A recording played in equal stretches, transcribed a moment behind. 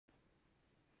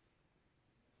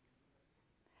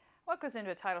What goes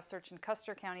into a title search in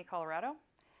Custer County, Colorado?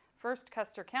 First,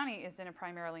 Custer County is in a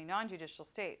primarily non-judicial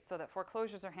state, so that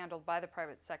foreclosures are handled by the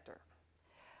private sector.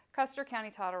 Custer County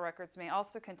title records may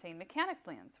also contain mechanics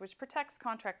liens, which protects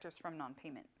contractors from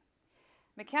non-payment.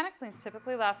 Mechanics liens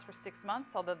typically last for 6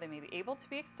 months, although they may be able to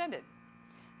be extended.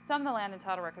 Some of the land and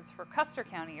title records for Custer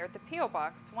County are at the P.O.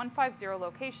 Box 150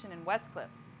 location in Westcliff.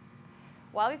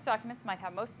 While these documents might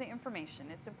have most of the information,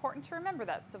 it's important to remember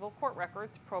that civil court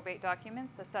records, probate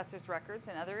documents, assessor's records,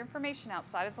 and other information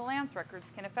outside of the lands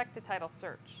records can affect a title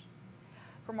search.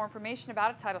 For more information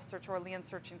about a title search or a lien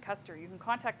search in Custer, you can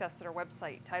contact us at our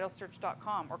website,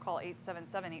 titlesearch.com, or call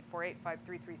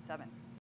 877-848-5337.